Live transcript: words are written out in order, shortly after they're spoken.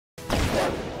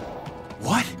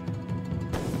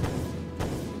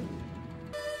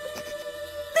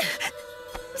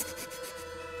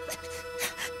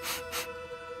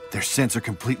scents are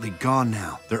completely gone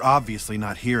now. They're obviously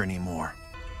not here anymore.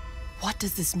 What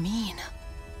does this mean?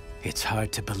 It's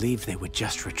hard to believe they would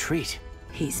just retreat.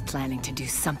 He's planning to do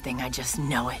something, I just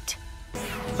know it.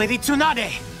 Lady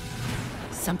Tsunade!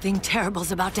 Something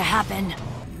terrible's about to happen.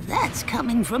 That's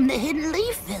coming from the Hidden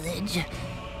Leaf Village.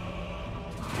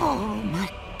 Oh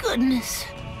my goodness.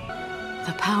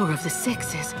 The power of the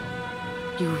Sixes.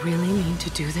 You really mean to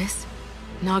do this?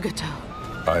 Nagato.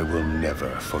 I will never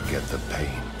forget the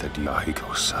pain that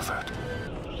Yahiko suffered.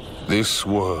 This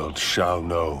world shall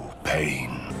know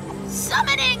pain.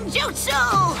 Summoning Jutsu!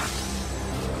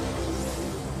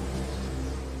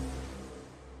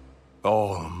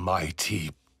 Almighty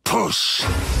push!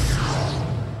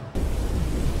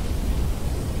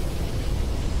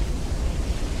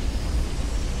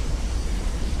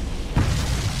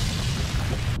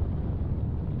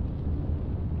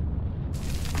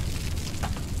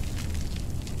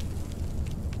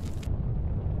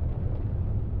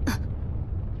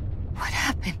 What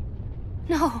happened?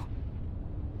 No.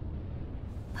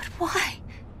 But why?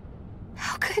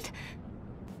 How could...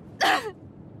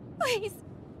 Please!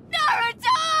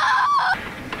 Naruto!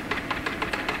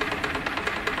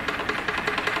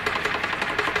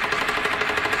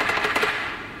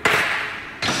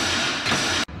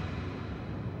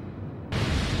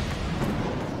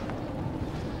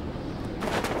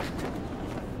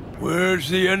 Where's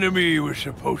the enemy we're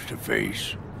supposed to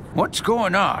face? What's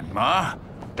going on, Ma?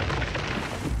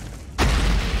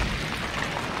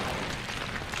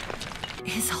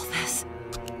 Is all this...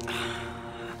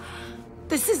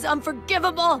 This is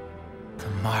unforgivable! The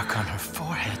mark on her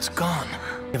forehead's gone.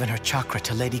 Given her chakra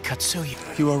to Lady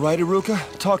Katsuya. You alright, Iruka?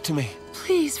 Talk to me.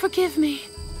 Please forgive me.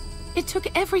 It took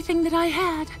everything that I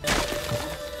had.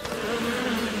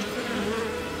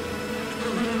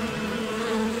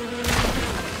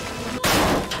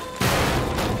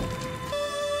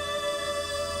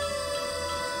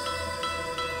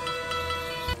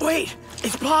 Wait!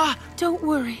 It's Pa! Don't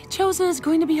worry, Chosen is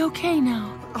going to be okay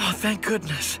now. Oh, thank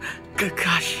goodness.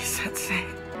 Kakashi-sensei.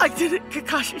 I did it,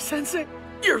 Kakashi-sensei.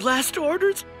 Your last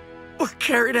orders were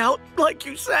carried out like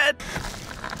you said.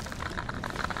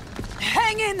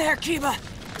 Hang in there, Kiba!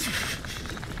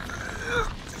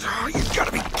 Oh, you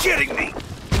gotta be kidding me!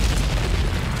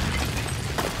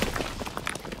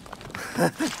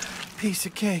 Piece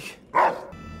of cake.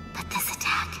 But this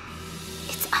attack,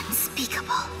 it's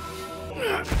unspeakable.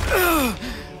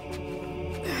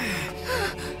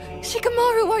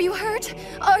 Shikamaru, are you hurt?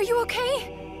 Are you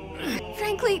okay?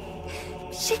 Frankly,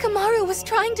 Shikamaru was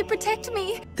trying to protect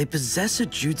me. They possess a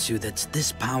jutsu that's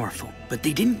this powerful, but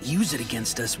they didn't use it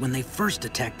against us when they first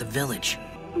attacked the village.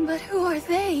 But who are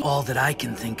they? All that I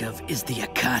can think of is the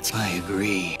Akatsuki. I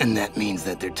agree, and that means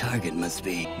that their target must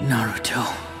be... Naruto.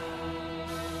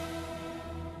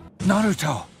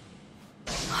 Naruto!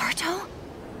 Naruto?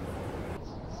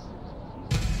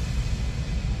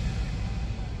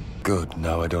 Good,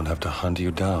 now I don't have to hunt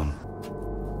you down.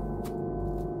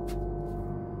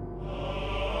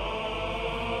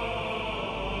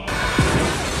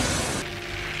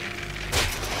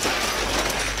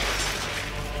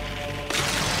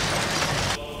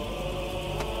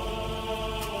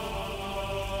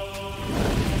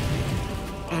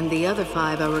 And the other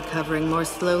 5 are recovering more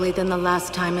slowly than the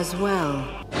last time as well.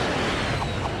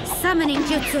 Summoning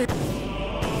Jutsu!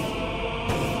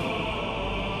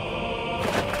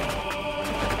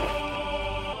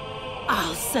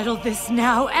 I'll settle this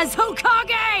now as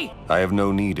Hokage! I have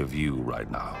no need of you right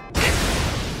now.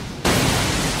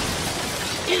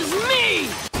 Is me!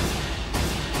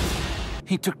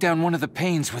 He took down one of the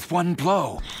Pains with one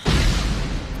blow.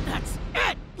 That's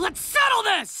it! Let's settle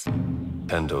this!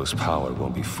 Endo's power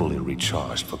won't be fully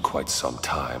recharged for quite some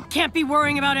time. Can't be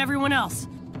worrying about everyone else.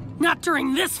 Not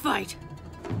during this fight.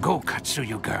 Go,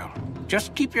 Katsuyu girl.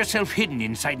 Just keep yourself hidden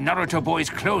inside Naruto Boy's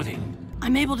clothing.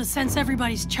 I'm able to sense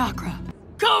everybody's chakra.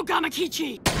 Go,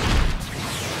 Gamakichi!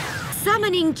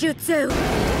 Summoning Jutsu!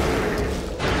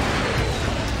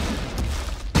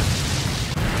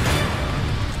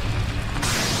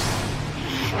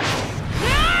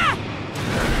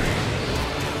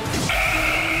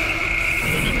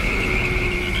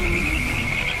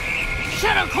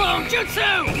 Shadow Clone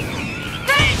Jutsu!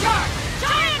 Danger!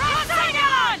 Giant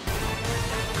Rasengan!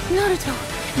 Naruto,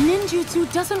 ninjutsu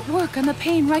doesn't work on the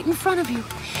pain right in front of you.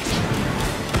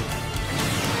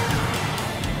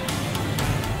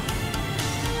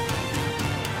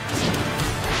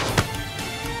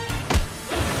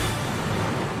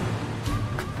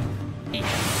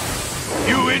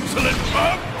 You insolent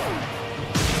bum!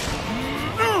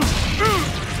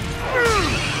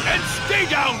 And stay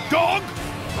down, dog!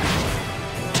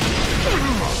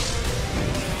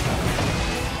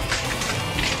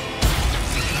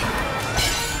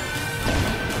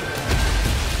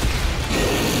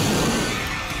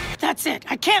 That's it.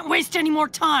 I can't waste any more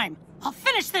time. I'll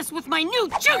finish this with my new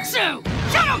jutsu!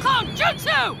 Shadow Clone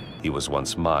Jutsu! He was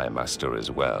once my master as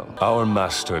well. Our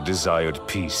master desired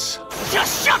peace.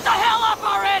 Just shut the hell up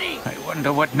already! I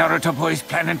wonder what Naruto Boy's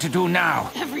planning to do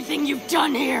now. Everything you've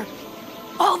done here.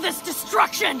 All this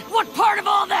destruction. What part of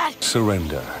all that?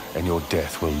 Surrender, and your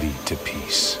death will lead to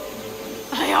peace.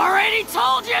 I already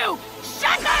told you!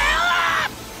 Shut the hell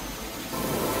up!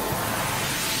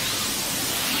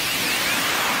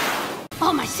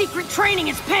 All my secret training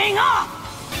is paying off!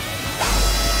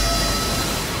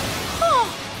 Oh,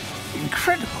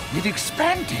 incredible. It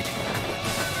expanded.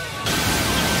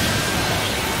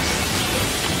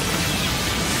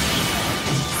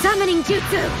 Summoning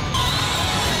Jutsu!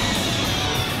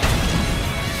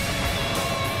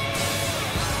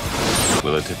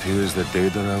 Well, it appears that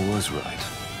Deidara was right.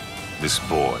 This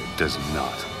boy does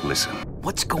not listen.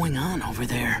 What's going on over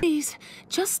there? Please,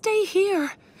 just stay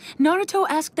here. Naruto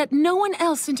asked that no one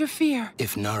else interfere.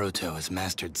 If Naruto has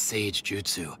mastered Sage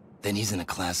Jutsu, then he's in a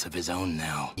class of his own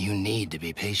now. You need to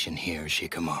be patient here,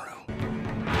 Shikamaru.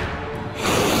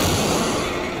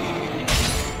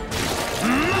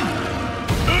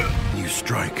 You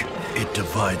strike, it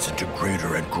divides into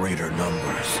greater and greater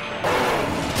numbers.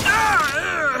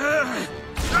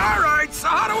 All right, so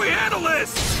how do we handle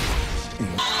this?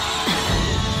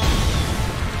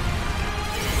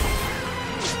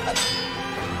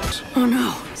 Oh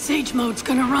no, Sage Mode's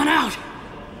gonna run out.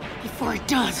 Before it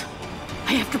does,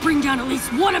 I have to bring down at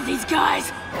least one of these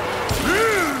guys.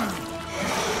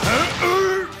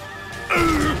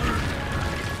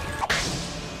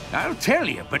 I'll tell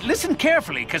you, but listen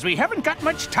carefully, because we haven't got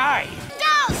much time.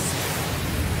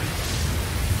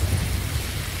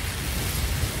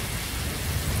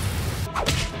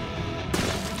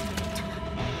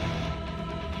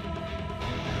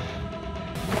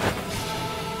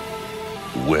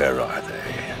 Where are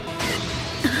they?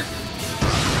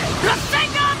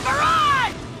 Rasengan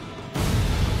Barrage!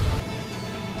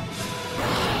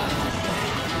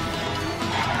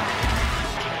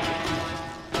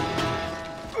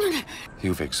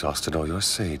 You've exhausted all your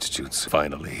Sage Jutsu.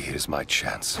 Finally, here's my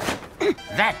chance.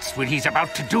 That's what he's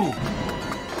about to do.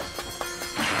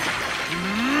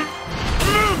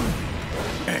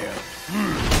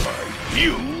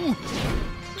 You?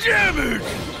 Damn it!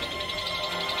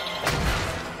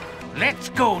 Let's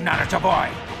go, Naruto Boy.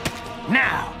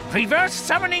 Now, reverse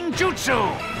summoning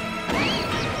jutsu.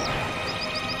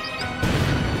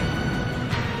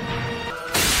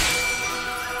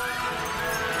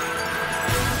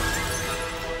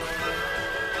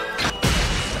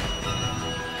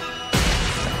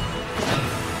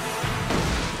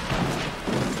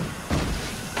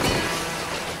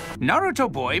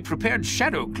 Naruto Boy prepared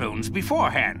shadow clones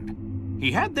beforehand.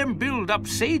 He had them build up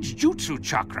Sage Jutsu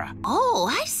chakra. Oh,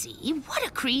 I see. What a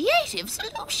creative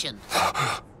solution.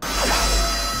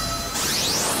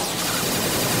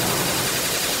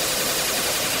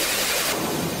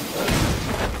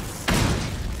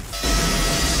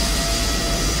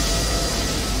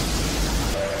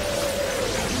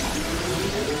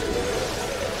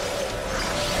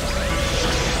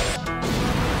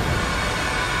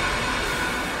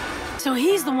 So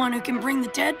he's the one who can bring the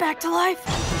dead back to life?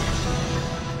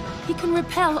 He can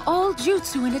repel all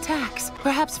jutsu and attacks.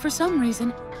 Perhaps for some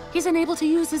reason, he's unable to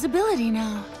use his ability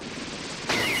now.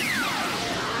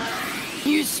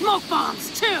 Use smoke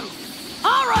bombs, too!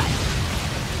 All right!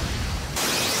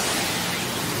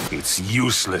 It's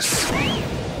useless.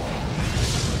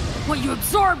 What you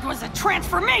absorbed was a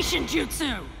transformation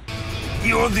jutsu!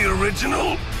 You're the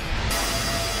original?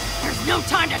 There's no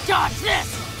time to dodge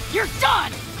this! You're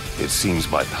done! It seems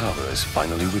my power has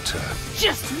finally returned.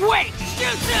 Just wait!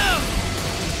 Jutsu!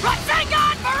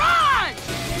 Rasengan Barrage!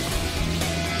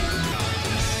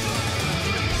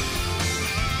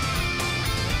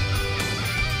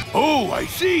 Oh, I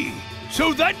see.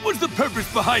 So that was the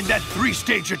purpose behind that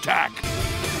three-stage attack.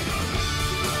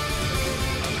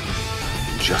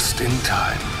 Just in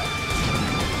time.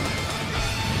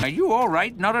 Are you all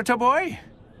right, Naruto Boy?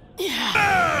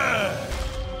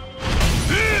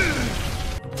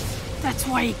 That's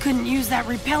why he couldn't use that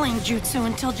repelling jutsu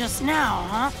until just now,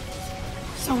 huh?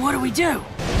 So what do we do?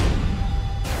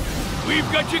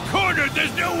 We've got you cornered.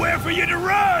 There's nowhere for you to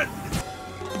run.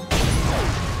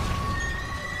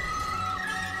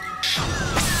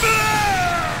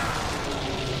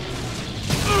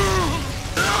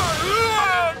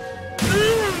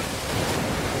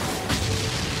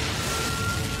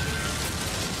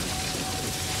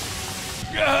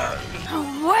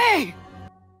 No way!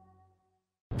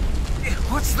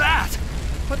 What's that?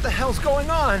 What the hell's going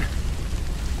on?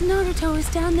 Naruto is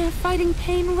down there fighting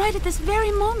pain right at this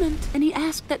very moment, and he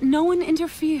asked that no one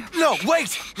interfere. No,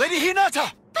 wait! Lady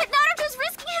Hinata! But Naruto's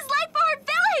risking his life for our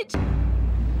village!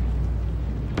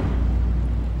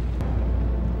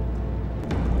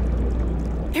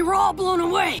 They were all blown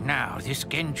away. Now, this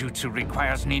genjutsu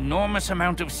requires an enormous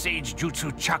amount of Sage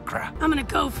Jutsu chakra. I'm gonna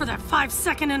go for that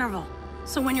 5-second interval.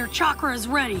 So when your chakra is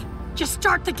ready, just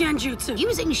start the genjutsu.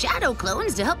 Using shadow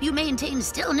clones to help you maintain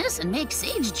stillness and make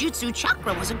Sage Jutsu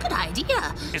chakra was a good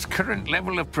idea. His current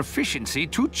level of proficiency,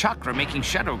 2 chakra making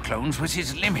shadow clones was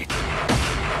his limit.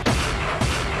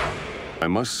 I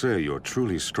must say, you're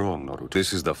truly strong, Naruto.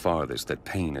 This is the farthest that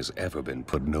pain has ever been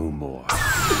put, no more.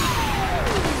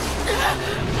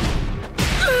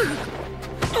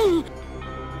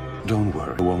 Don't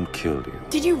worry, I won't kill you.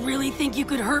 Did you really think you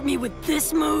could hurt me with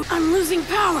this move? I'm losing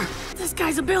power. This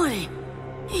guy's ability.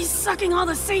 He's sucking all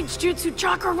the Sage Jutsu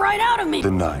chakra right out of me.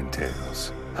 The Nine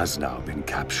Tails has now been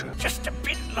captured. Just a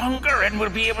bit longer and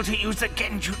we'll be able to use the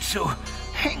genjutsu.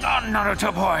 Hang on,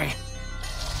 Naruto boy.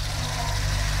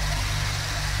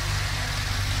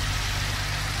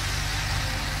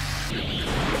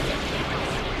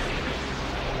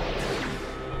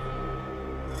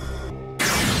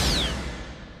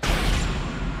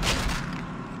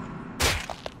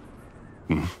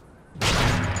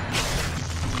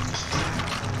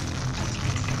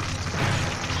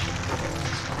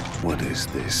 What is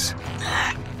this?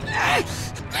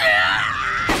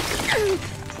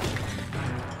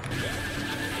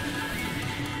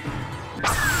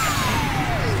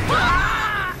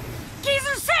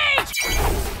 Geezer Sage!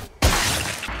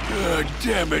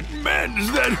 Damn it, man,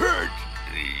 does that hurt?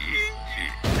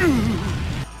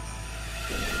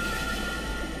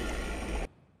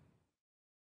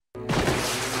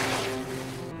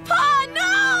 Pa,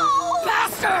 no!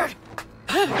 Bastard!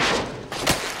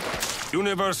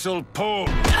 Universal pull!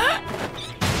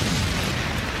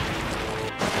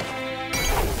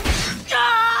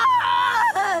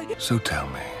 So tell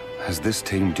me, has this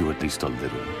tamed you at least a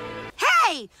little?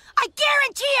 Hey! I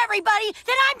guarantee everybody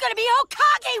that I'm gonna be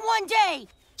Hokage one day!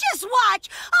 Just watch!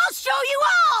 I'll show you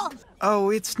all! Oh,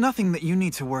 it's nothing that you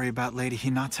need to worry about, Lady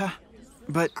Hinata.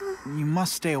 But you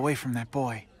must stay away from that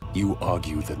boy. You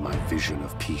argue that my vision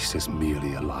of peace is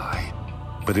merely a lie.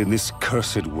 But in this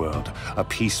cursed world, a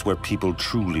peace where people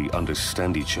truly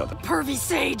understand each other Pervy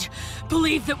Sage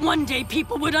believed that one day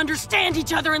people would understand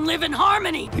each other and live in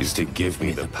harmony. is to give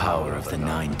me the power of the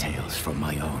Nine Tails for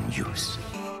my own use.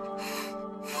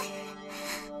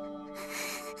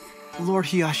 Lord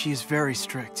Hiyashi is very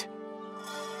strict.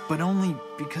 But only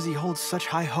because he holds such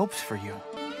high hopes for you.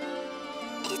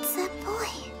 It's a boy.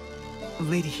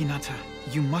 Lady Hinata,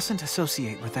 you mustn't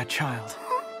associate with that child.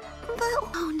 But...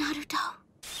 Oh, Naruto.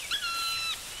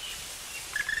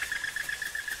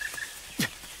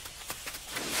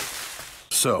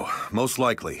 So, most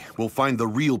likely, we'll find the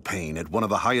real pain at one of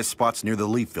the highest spots near the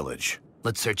Leaf Village.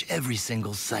 Let's search every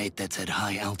single site that's at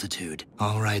high altitude.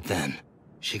 All right, then.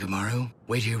 Shikamaru,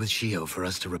 wait here with Shio for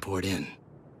us to report in.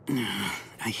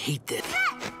 I hate this.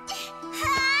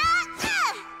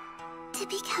 To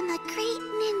become a great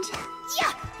ninja.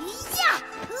 Yeah!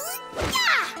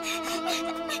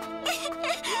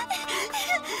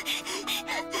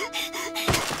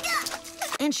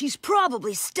 And she's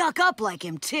probably stuck up like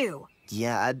him, too.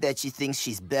 Yeah, I bet she thinks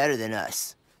she's better than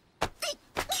us.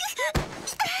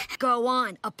 Go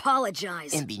on,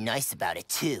 apologize. And be nice about it,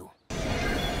 too.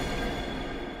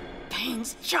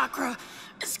 Pain's chakra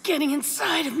is getting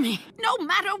inside of me. No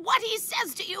matter what he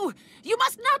says to you, you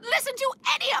must not listen to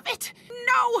any of it.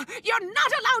 No, you're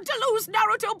not allowed to lose,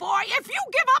 Naruto boy. If you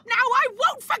give up now, I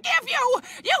won't forgive you.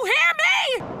 You hear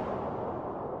me?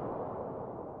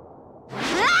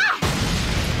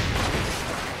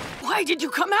 Why did you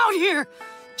come out here?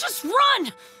 Just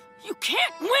run! You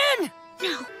can't win!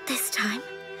 No, this time,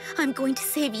 I'm going to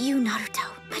save you, Naruto.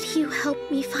 But you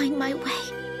help me find my way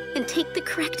and take the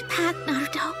correct path,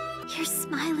 Naruto. Your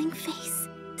smiling face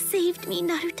saved me,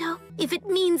 Naruto. If it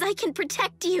means I can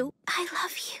protect you, I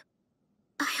love you.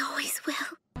 I always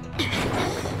will.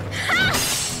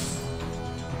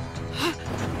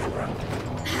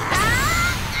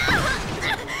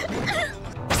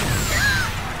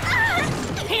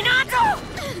 Hinata!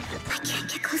 I can't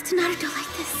get close to Naruto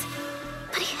like this,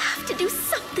 but I have to do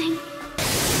something.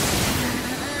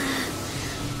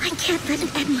 I can't let him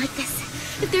end like this.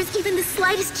 If there's even the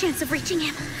slightest chance of reaching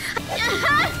him.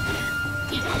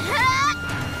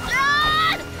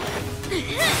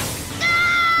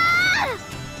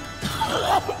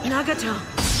 Nagato.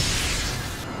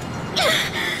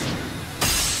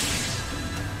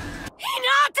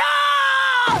 Hinata!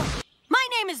 My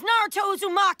name is Naruto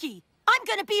Uzumaki. I'm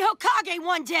gonna be Hokage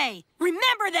one day!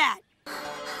 Remember that!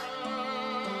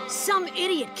 Some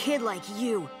idiot kid like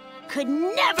you could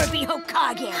never be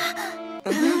Hokage!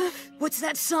 What's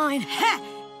that sign? Ha!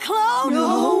 Clone?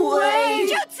 No way!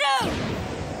 Jutsu!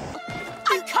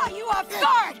 I caught you off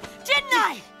guard, didn't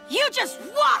I? You just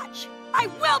watch! I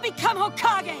will become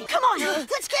Hokage! Come on,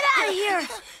 let's get out of here!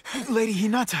 Lady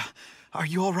Hinata, are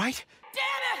you all right?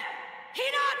 Damn it!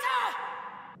 Hinata!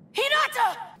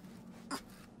 Hinata!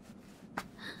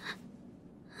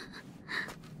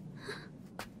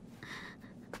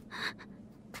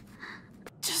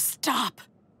 Just stop.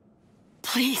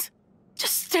 Please,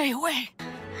 just stay away.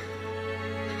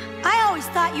 I always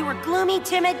thought you were gloomy,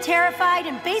 timid, terrified,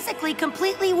 and basically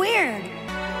completely weird.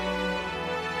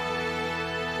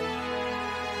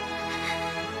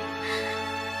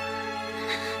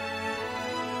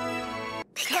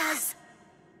 Because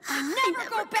I never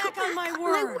go back on my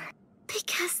word.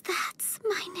 Because that's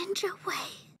my ninja way.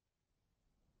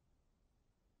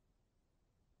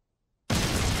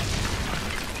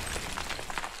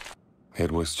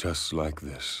 It was just like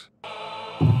this.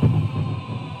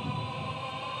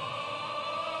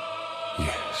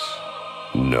 Yes.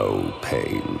 No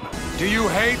pain. Do you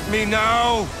hate me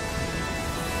now?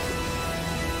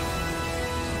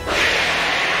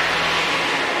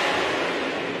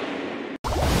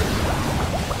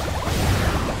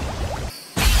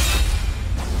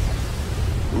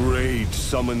 Rage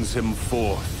summons him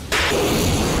forth.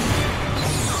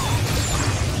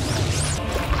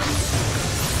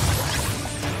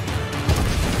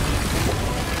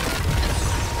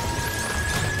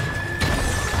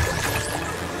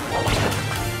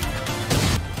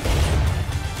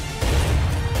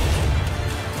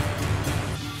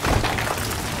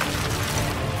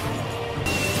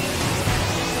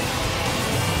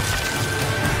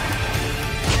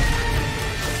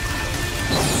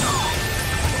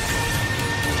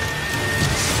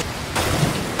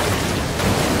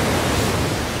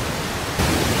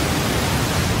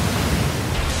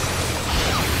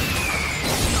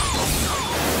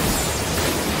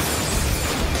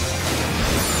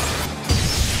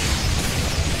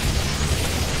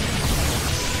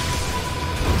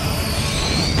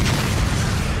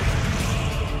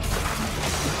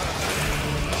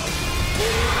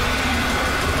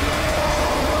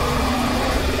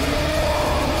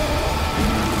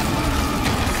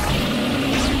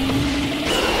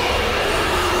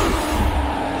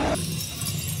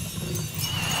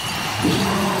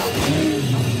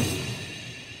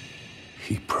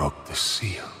 He broke the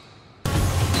seal.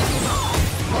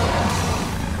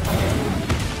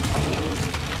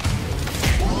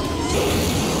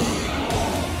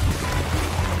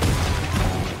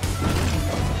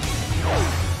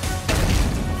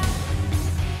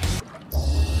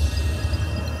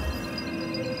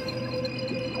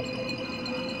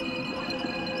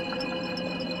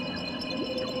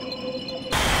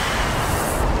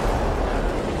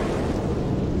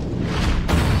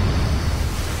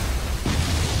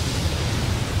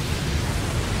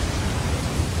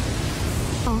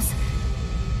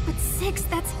 But 6,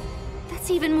 that's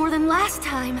even more than last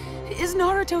time. Is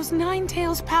Naruto's Nine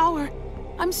Tails power?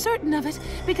 I'm certain of it,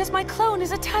 because my clone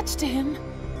is attached to him.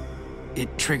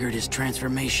 It triggered his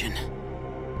transformation.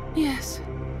 Yes,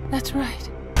 that's right.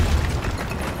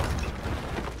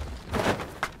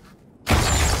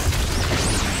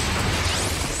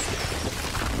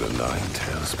 The Nine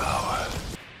Tails power.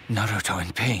 Naruto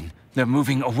in pain. They're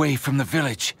moving away from the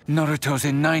village. Naruto's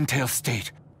in Nine-Tail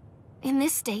state. In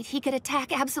this state, he could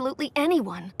attack absolutely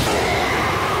anyone.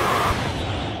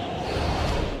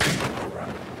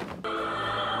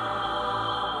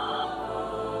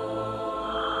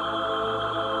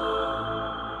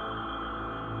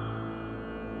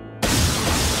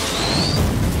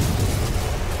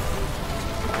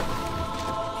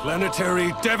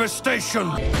 Planetary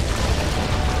devastation!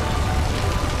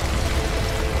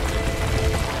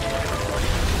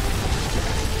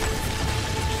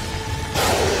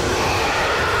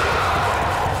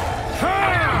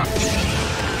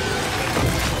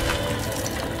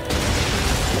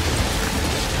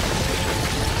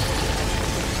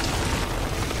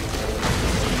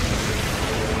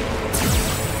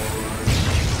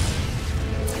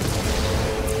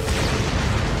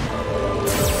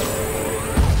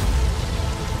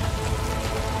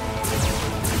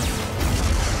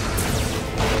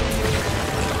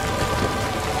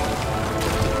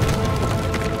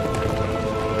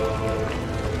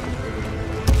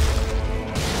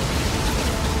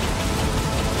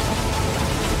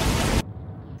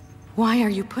 Why are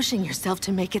you pushing yourself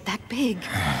to make it that big?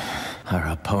 Our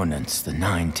opponent's the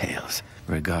Nine Tails,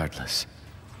 regardless.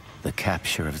 The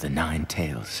capture of the Nine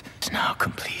Tails is now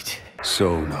complete.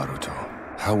 So, Naruto,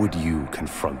 how would you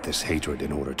confront this hatred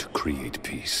in order to create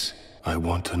peace? I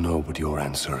want to know what your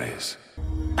answer is.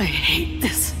 I hate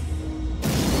this.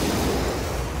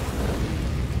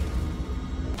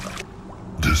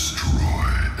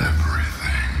 Destroy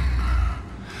everything.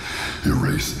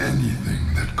 Erase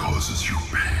anything that causes you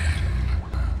pain.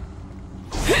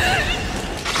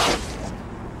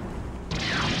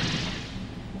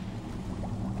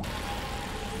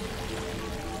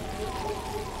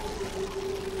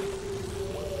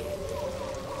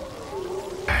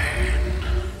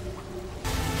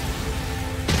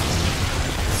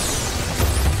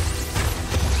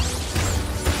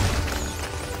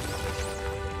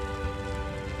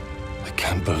 I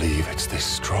can't believe it's this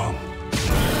strong.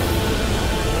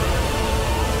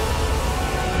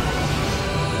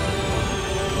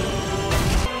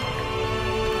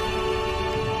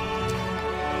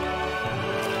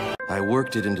 I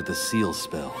worked it into the seal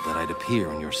spell that I'd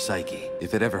appear in your psyche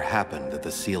if it ever happened that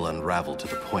the seal unraveled to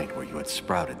the point where you had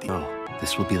sprouted the... Oh,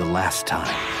 this will be the last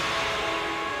time.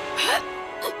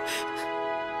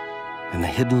 And the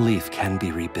hidden leaf can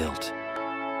be rebuilt.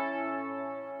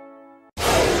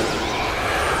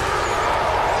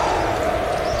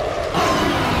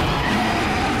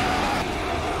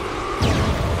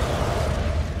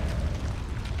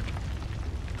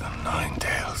 The Nine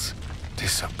Tails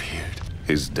disappeared.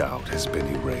 His doubt has been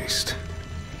erased.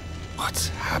 What's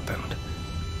happened?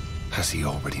 Has he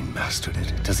already mastered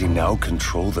it? Does he now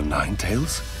control the Nine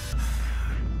Tails?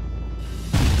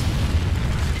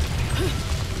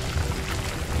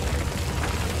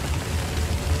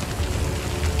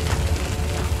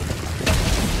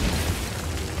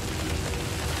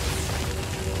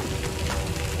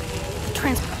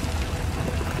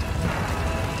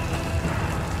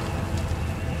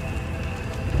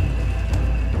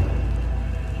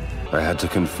 I had to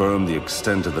confirm the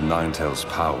extent of the Nine Tails'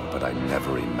 power, but I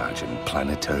never imagined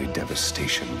planetary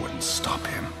devastation wouldn't stop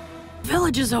him.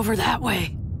 Village is over that way.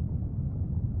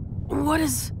 What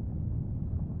is...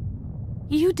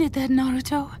 You did that,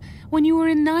 Naruto, when you were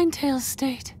in Nine Tails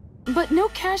state. But no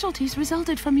casualties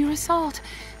resulted from your assault,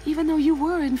 even though you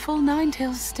were in full Nine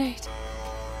Tails state.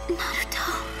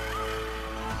 Naruto.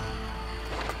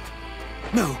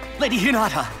 No, Lady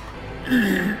Hinata!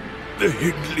 The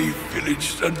Hidden Leaf Village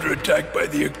is under attack by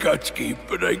the Akatsuki,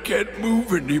 but I can't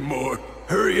move anymore.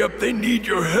 Hurry up, they need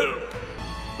your help.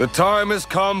 The time has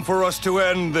come for us to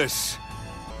end this.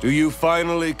 Do you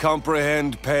finally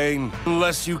comprehend pain?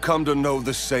 Unless you come to know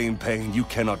the same pain, you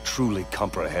cannot truly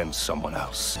comprehend someone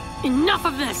else. Enough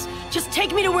of this! Just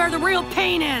take me to where the real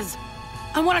pain is!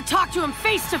 I want to talk to him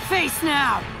face to face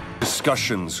now!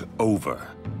 Discussion's over.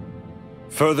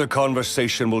 Further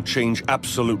conversation will change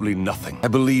absolutely nothing. I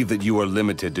believe that you are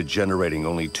limited to generating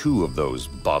only 2 of those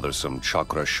bothersome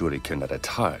chakra shuriken at a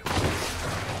time.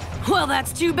 Well,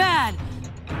 that's too bad.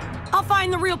 I'll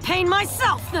find the real pain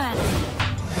myself, then.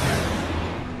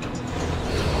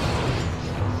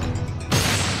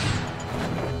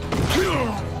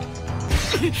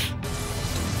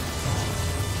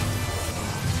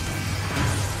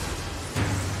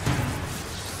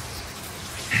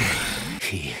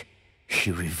 He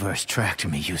reverse-tracked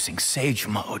me using Sage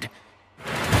Mode.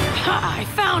 Ha! I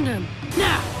found him!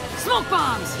 Now, smoke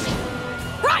bombs!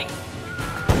 Right!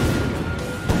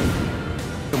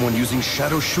 Someone using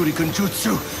Shadow Shuriken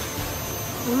Jutsu!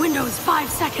 The window is 5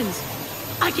 seconds.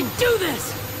 I can do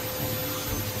this!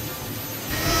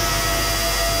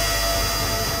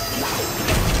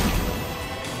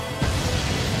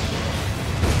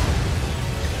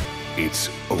 It's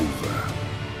over.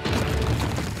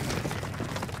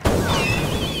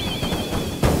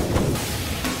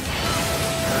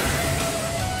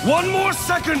 One more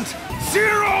second!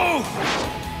 0!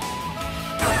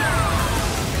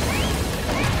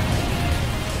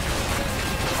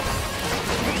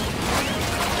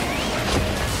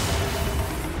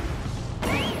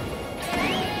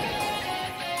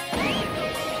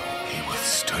 He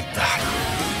withstood that.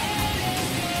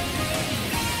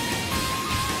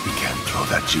 We can't throw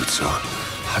that jutsu.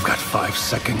 I've got 5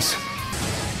 seconds.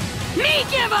 Me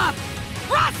give up!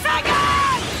 Rasengan!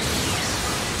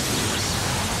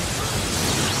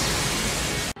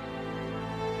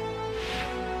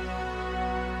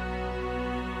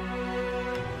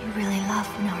 Really love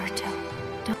Naruto.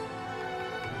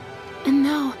 And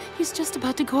now, he's just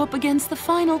about to go up against the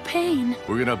final pain.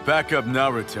 We're gonna back up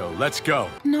Naruto. Let's go.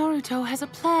 Naruto has a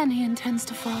plan he intends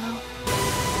to follow.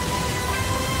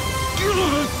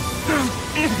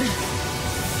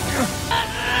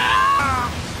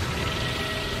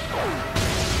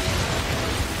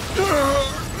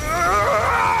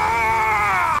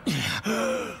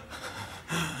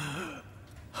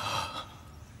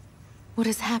 What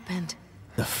has happened?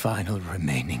 The final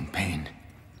remaining pain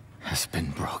has been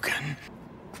broken.